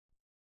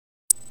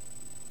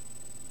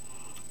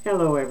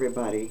Hello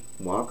everybody,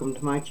 welcome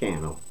to my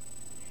channel.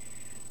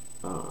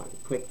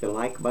 Click the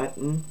like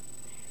button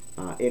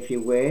if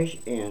you wish,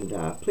 and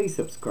please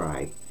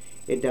subscribe.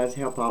 It does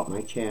help out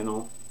my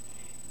channel,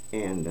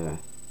 and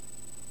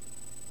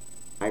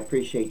I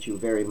appreciate you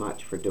very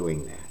much for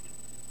doing that.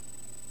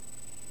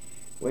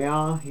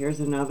 Well,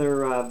 here's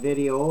another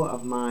video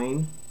of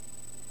mine.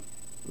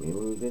 Let me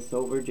move this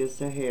over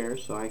just a hair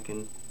so I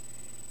can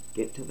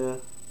get to the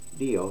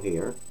deal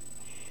here.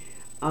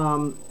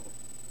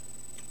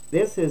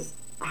 This is,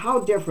 how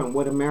different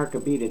would America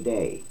be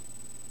today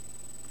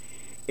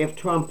if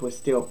Trump was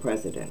still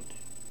president?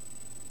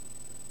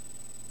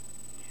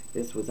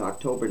 This was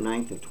October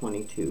 9th of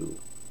 22.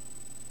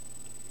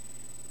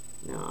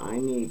 Now I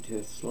need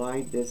to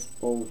slide this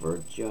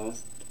over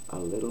just a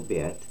little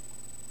bit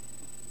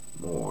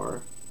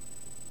more.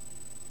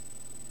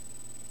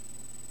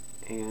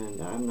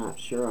 And I'm not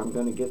sure I'm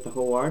going to get the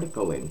whole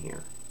article in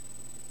here.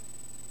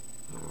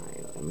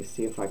 Alright, let me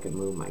see if I can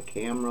move my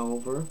camera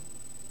over.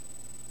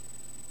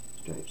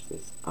 Stretch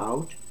this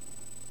out.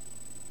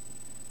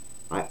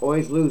 I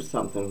always lose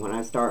something when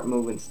I start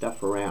moving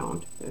stuff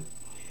around.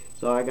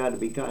 So I got to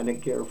be kind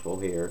of careful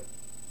here.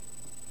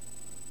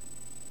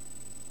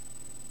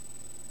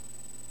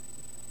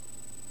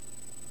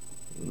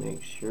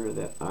 Make sure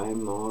that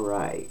I'm all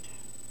right.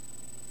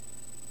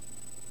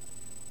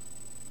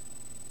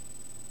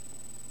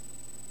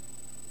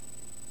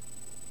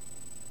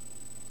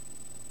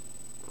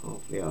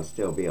 Hopefully I'll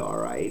still be all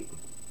right.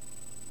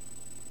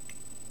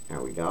 There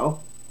we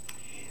go.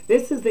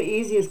 This is the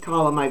easiest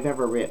column I've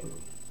ever written.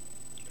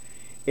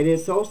 It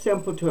is so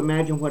simple to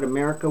imagine what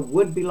America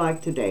would be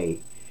like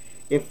today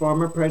if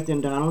former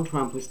President Donald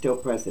Trump was still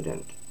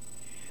president.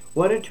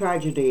 What a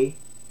tragedy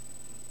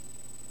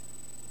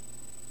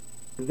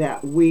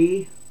that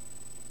we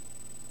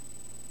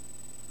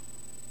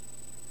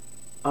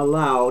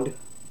allowed,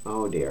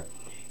 oh dear.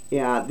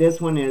 Yeah,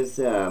 this one is,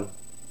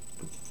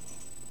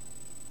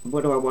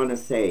 what do I want to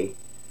say?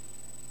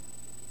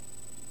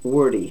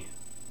 Wordy,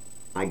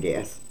 I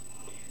guess.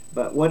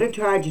 But what a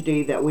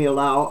tragedy that we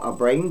allow a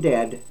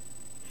brain-dead,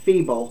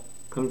 feeble,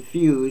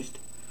 confused,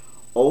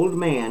 old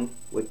man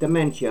with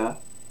dementia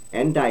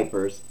and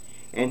diapers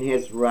and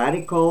his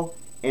radical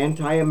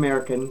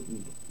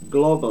anti-American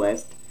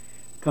globalist,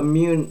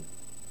 communist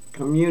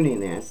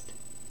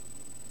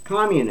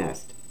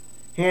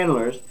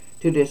handlers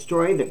to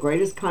destroy the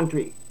greatest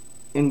country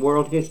in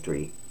world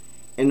history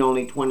in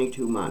only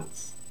 22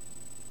 months.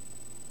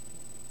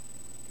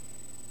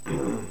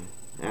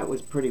 That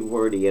was pretty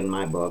wordy in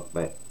my book,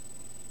 but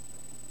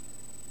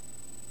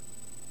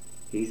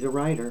he's a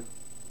writer.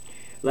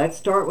 Let's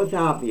start with the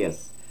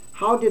obvious.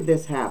 How did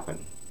this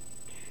happen?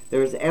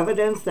 There's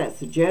evidence that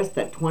suggests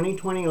that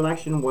 2020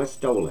 election was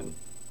stolen.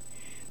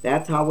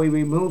 That's how we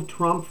removed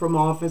Trump from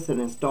office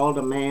and installed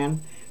a man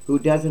who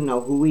doesn't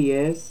know who he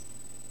is,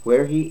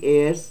 where he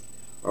is,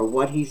 or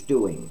what he's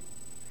doing.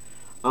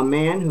 A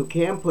man who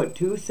can't put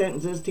two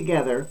sentences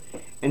together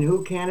and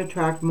who can't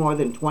attract more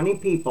than 20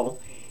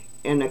 people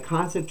in a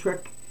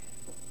concentric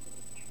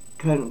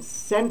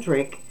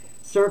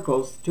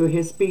circles to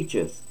his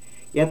speeches,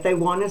 yet they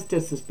want us to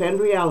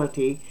suspend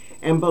reality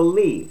and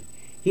believe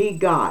he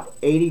got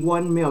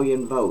 81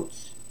 million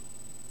votes,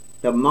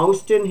 the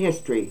most in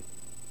history.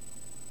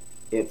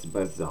 It's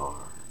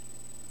bizarre.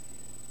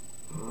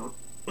 Well,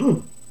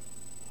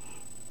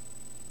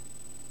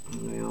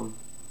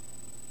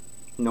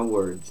 no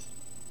words.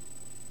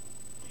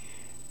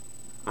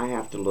 I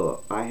have to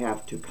look. I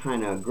have to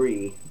kind of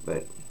agree,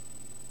 but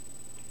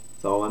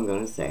that's all I'm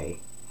going to say.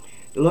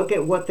 Look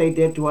at what they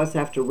did to us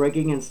after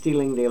rigging and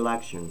stealing the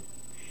election.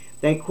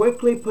 They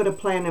quickly put a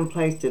plan in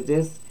place to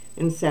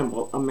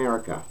disassemble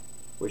America,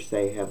 which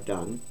they have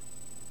done,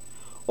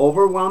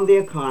 overwhelm the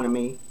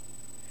economy,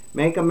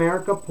 make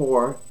America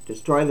poor,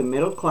 destroy the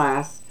middle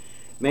class,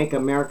 make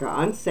America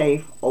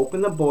unsafe,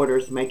 open the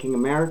borders, making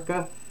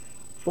America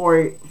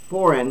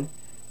foreign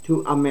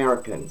to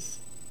Americans.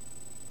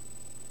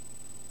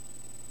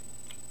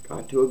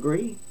 Got to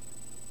agree.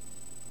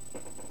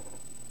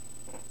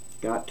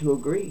 Got to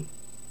agree.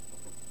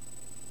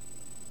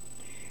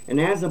 And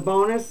as a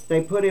bonus,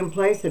 they put in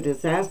place a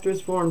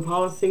disastrous foreign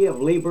policy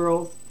of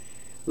liberal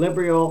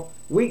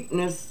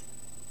weakness,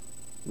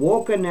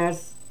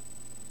 wokeness,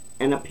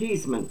 and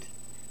appeasement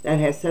that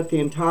has set the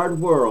entire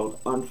world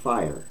on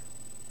fire.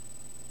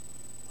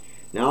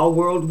 Now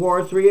World War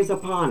III is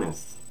upon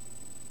us.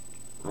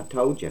 I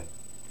told you,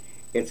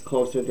 it's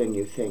closer than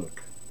you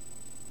think.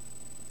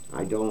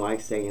 I don't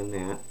like saying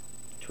that.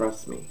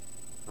 Trust me,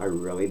 I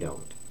really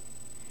don't.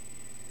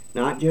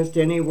 Not just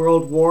any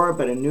world war,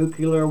 but a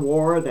nuclear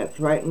war that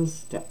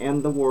threatens to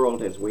end the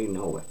world as we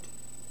know it.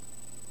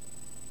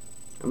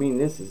 I mean,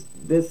 this is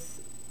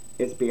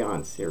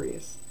beyond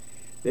serious.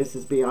 This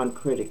is beyond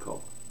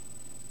critical.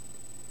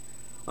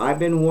 I've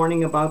been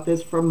warning about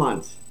this for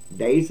months.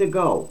 Days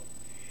ago,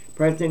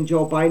 President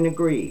Joe Biden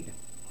agreed.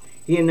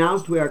 He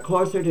announced we are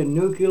closer to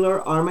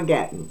nuclear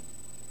Armageddon.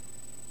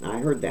 I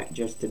heard that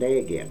just today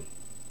again.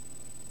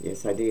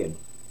 Yes, I did.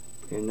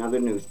 In another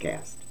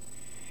newscast.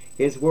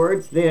 His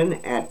words then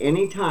at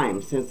any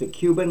time since the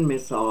Cuban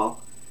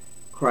Missile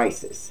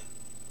Crisis.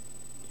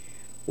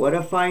 What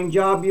a fine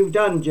job you've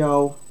done,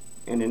 Joe,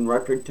 and in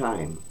record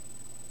time.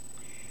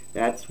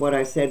 That's what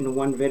I said in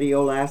one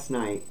video last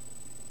night.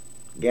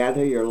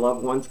 Gather your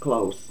loved ones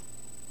close.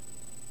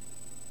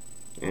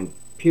 And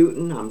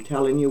Putin, I'm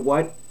telling you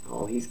what,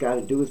 all he's got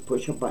to do is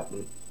push a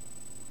button.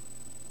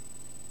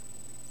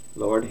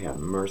 Lord have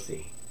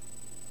mercy.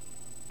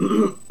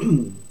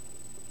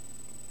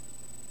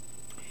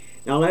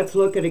 Now let's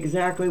look at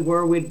exactly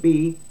where we'd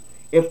be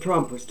if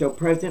Trump was still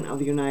President of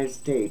the United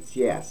States.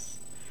 Yes,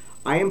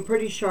 I am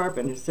pretty sharp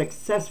and a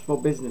successful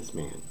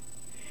businessman.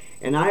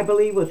 And I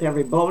believe with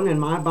every bone in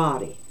my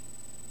body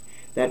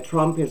that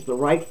Trump is the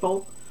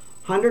rightful,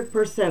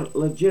 100%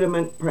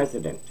 legitimate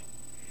president.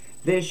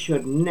 This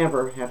should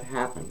never have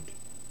happened.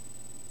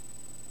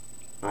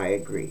 I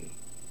agree.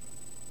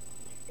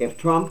 If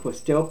Trump was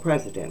still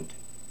president,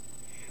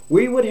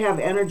 we would have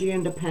energy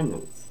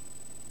independence.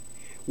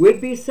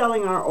 We'd be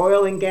selling our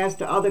oil and gas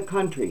to other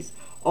countries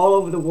all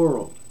over the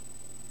world.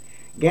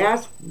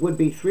 Gas would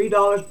be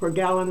 $3 per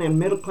gallon and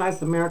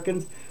middle-class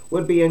Americans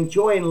would be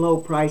enjoying low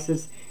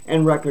prices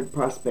and record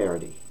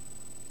prosperity.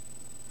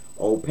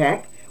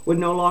 OPEC would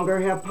no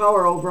longer have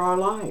power over our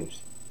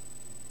lives.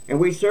 And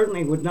we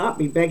certainly would not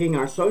be begging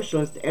our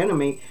socialist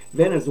enemy,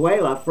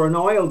 Venezuela, for an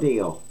oil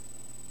deal.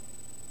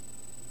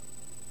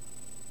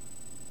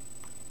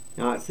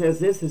 Now it says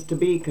this is to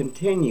be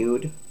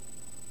continued,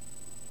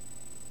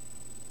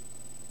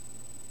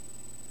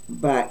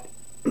 but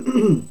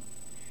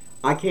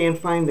I can't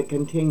find the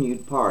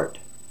continued part.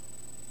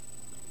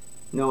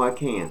 No, I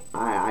can't.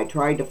 I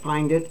tried to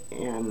find it,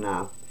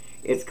 and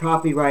it's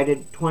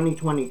copyrighted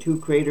 2022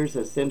 Creators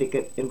of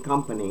Syndicate and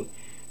Company.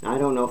 Now, I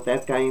don't know if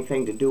that's got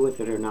anything to do with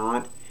it or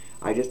not.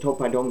 I just hope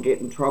I don't get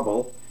in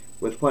trouble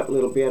with what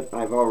little bit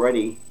I've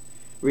already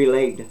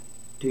relayed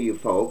to you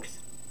folks.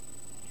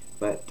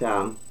 But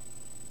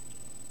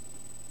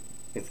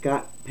it's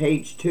got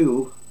page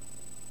 2.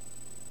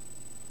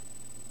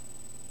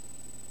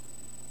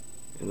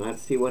 And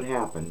let's see what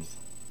happens.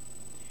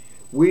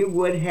 We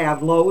would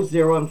have low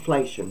zero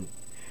inflation.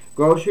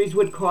 Groceries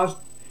would cost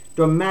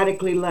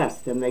dramatically less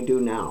than they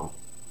do now.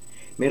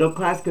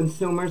 Middle-class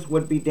consumers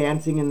would be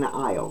dancing in the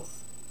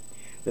aisles.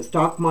 The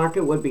stock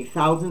market would be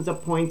thousands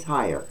of points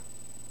higher.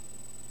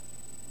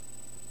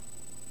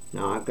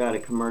 Now I've got a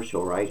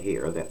commercial right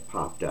here that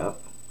popped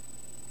up.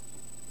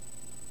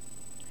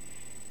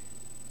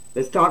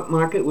 The stock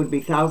market would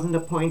be thousands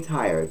of points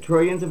higher.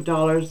 Trillions of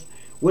dollars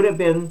would have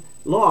been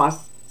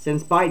lost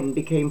since Biden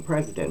became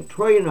president.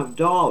 Trillions of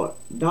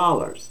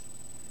dollars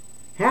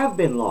have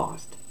been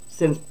lost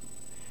since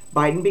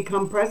Biden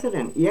became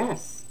president.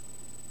 Yes.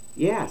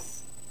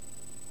 Yes.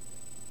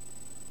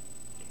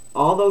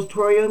 All those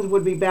trillions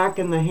would be back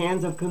in the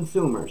hands of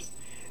consumers,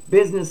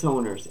 business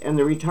owners, and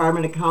the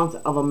retirement accounts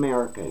of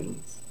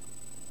Americans.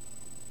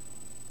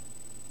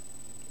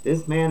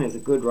 This man is a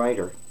good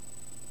writer.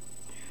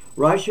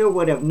 Russia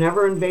would have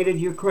never invaded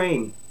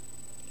Ukraine.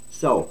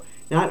 So,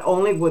 not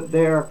only would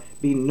there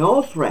be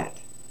no threat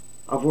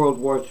of World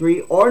War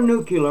III or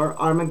nuclear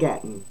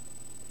Armageddon,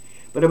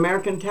 but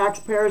American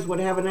taxpayers would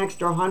have an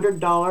extra $100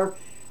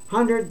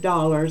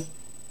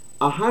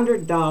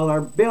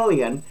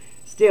 billion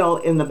still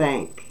in the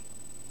bank.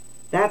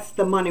 That's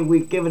the money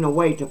we've given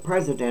away to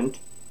President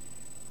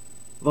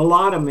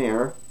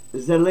Volodymyr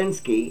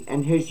Zelensky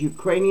and his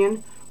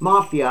Ukrainian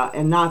mafia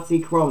and Nazi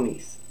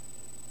cronies.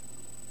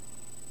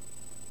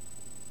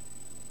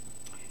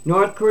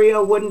 North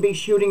Korea wouldn't be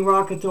shooting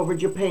rockets over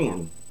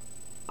Japan.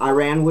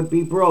 Iran would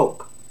be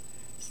broke,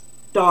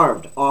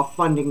 starved off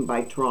funding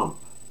by Trump.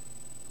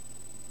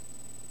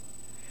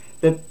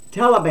 The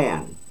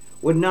Taliban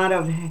would not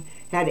have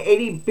had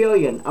 80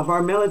 billion of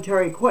our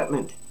military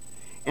equipment,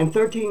 and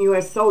 13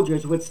 U.S.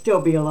 soldiers would still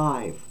be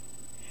alive,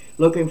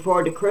 looking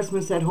forward to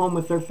Christmas at home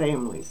with their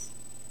families.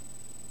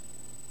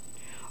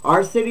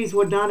 Our cities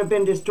would not have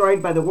been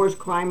destroyed by the worst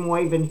crime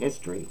wave in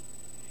history,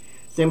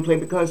 simply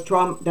because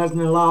Trump doesn't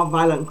allow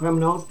violent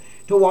criminals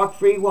to walk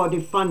free while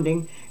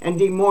defunding and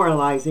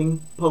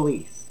demoralizing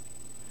police.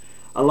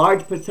 A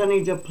large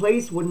percentage of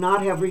police would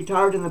not have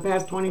retired in the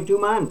past 22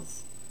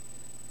 months.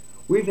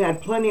 We've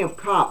had plenty of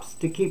cops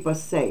to keep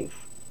us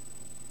safe.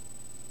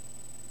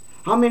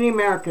 How many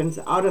Americans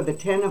out of the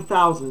tens of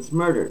thousands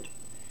murdered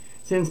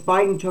since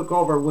Biden took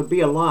over would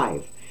be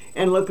alive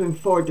and looking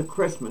forward to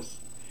Christmas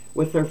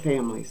with their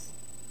families?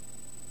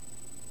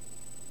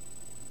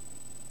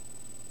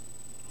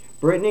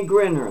 Brittany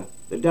Griner,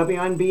 the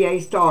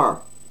WNBA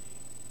star,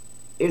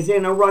 is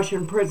in a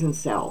Russian prison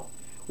cell,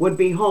 would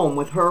be home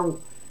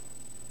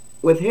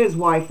with his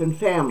wife and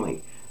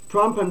family.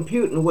 Trump and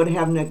Putin would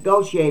have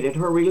negotiated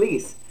her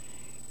release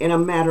in a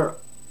matter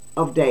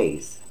of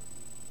days.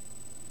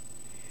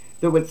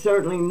 There would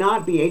certainly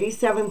not be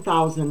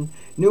 87,000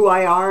 new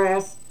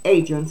IRS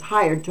agents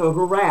hired to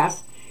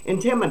harass,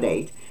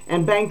 intimidate,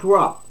 and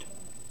bankrupt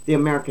the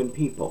American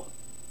people.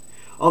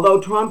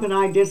 Although Trump and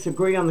I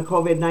disagree on the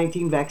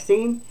COVID-19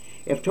 vaccine,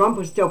 if Trump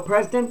was still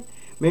president,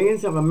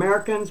 Millions of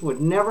Americans would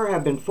never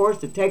have been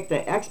forced to take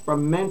the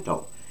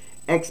experimental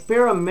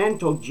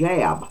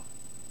jab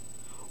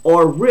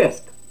or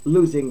risk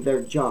losing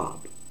their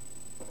job.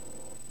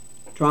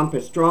 Trump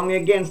is strongly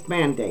against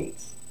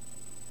mandates.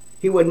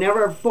 He would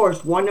never have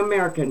forced one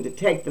American to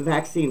take the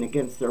vaccine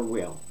against their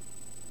will.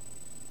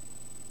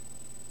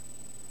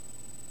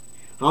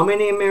 How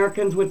many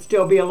Americans would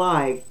still be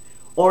alive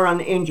or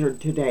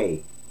uninjured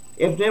today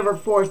if never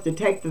forced to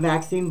take the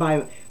vaccine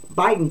by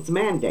Biden's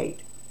mandate?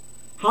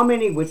 How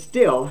many would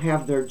still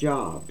have their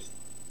jobs?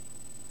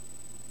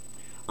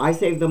 I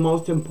saved the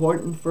most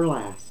important for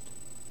last.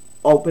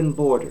 Open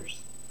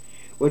borders.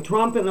 With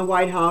Trump in the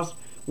White House,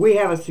 we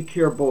have a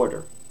secure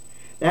border.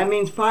 That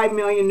means 5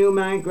 million new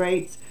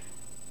migrants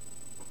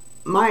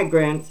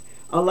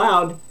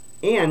allowed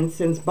in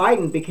since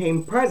Biden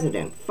became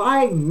president.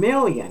 5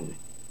 million.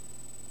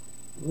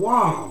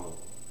 Wow.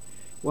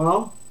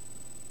 Well,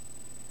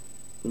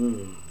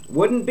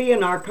 wouldn't be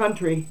in our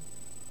country.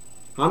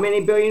 How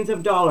many billions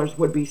of dollars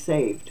would be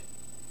saved?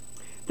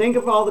 Think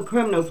of all the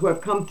criminals who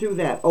have come through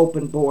that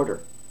open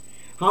border.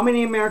 How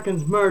many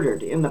Americans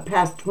murdered in the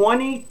past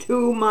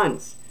 22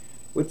 months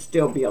would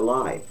still be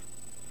alive?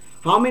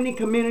 How many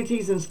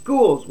communities and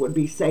schools would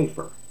be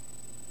safer?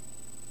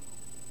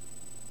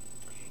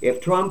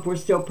 If Trump were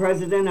still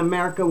president,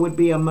 America would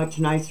be a much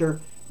nicer,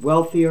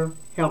 wealthier,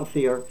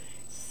 healthier,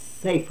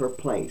 safer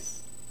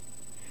place.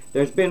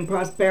 There's been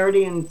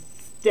prosperity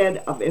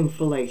instead of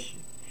inflation.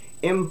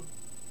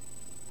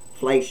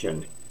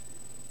 Inflation.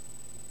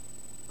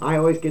 I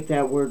always get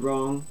that word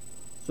wrong.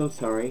 So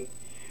sorry.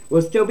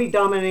 We'll still be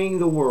dominating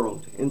the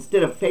world.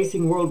 Instead of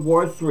facing World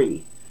War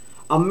III,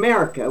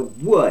 America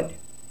would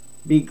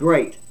be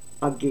great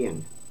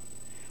again.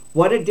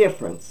 What a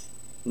difference.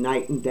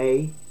 Night and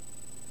day.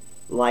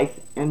 Life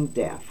and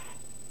death.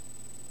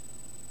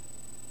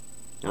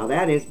 Now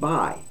that is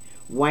by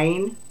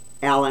Wayne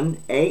Allyn,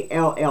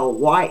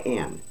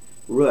 Allyn,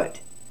 Root,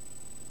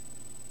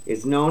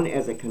 is known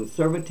as a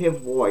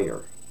conservative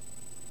warrior.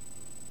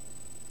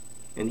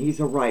 And he's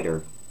a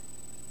writer.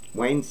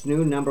 Wayne's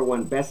new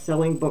 #1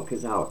 best-selling book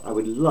is out. I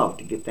would love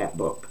to get that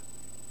book.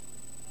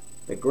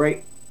 The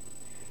Great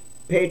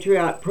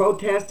Patriot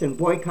Protest and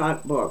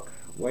Boycott book.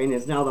 Wayne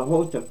is now the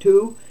host of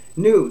 2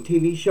 new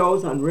TV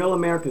shows on Real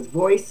America's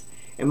Voice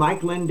and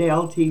Mike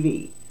Lindell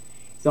TV.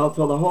 He's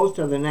also the host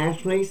of the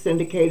nationally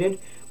syndicated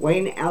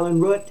Wayne Allyn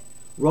Root,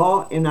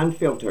 Raw and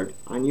Unfiltered,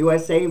 on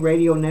USA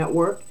Radio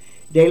Network,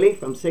 daily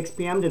from 6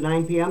 p.m. to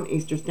 9 p.m.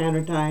 Eastern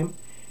Standard Time.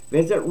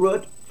 Visit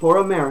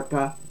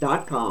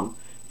rootforamerica.com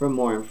for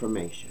more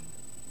information.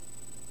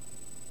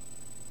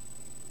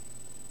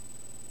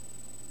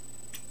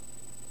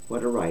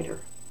 What a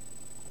writer.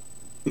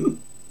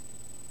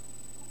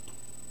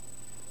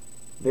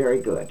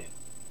 Very good.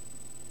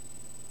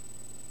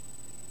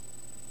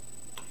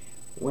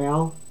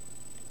 Well,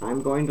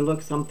 I'm going to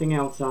look something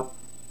else up.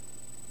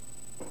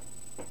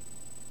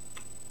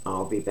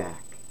 I'll be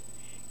back.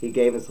 He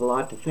gave us a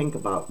lot to think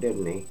about,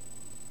 didn't he?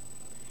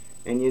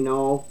 And you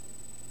know,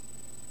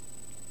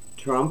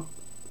 Trump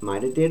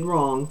might have did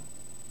wrong.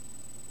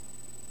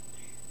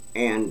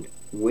 And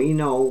we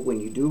know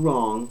when you do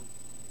wrong,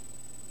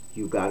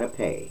 you gotta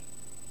pay.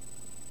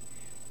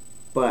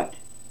 But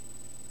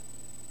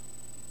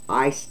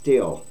I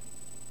still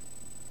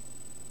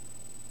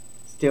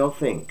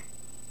think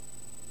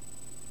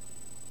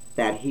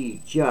that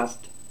he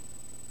just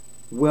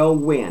will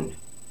win.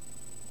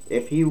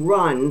 If he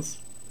runs,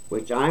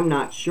 which I'm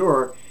not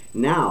sure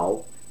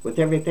now, with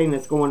everything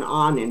that's going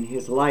on in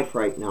his life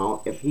right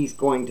now, if he's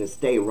going to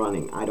stay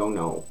running, I don't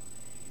know.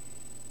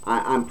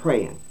 I'm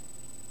praying.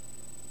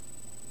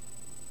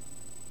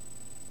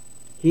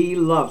 He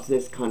loves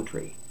this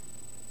country.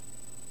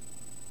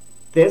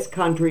 This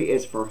country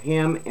is for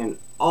him and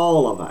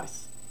all of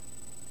us,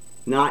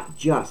 not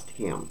just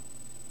him.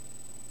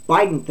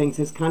 Biden thinks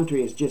his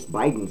country is just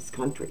Biden's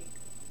country.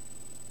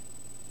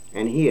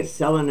 And he is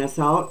selling us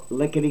out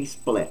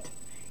lickety-split,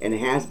 and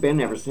has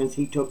been ever since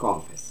he took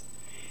office.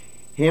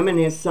 Him and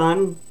his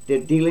son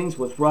did dealings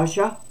with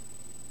Russia.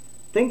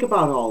 Think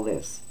about all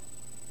this.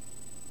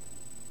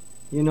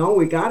 You know,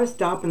 we got to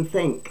stop and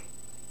think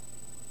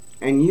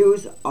and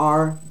use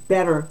our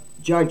better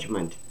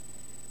judgment,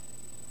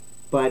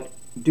 but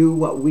do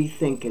what we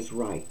think is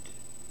right.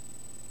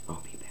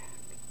 I'll be back.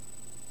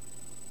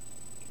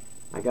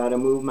 I got to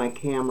move my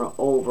camera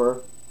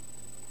over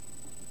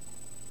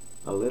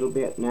a little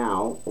bit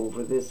now,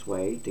 over this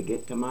way, to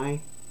get to my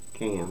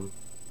cam.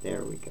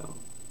 There we go.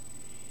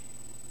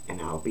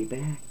 And I'll be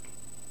back.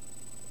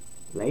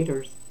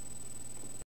 Laters.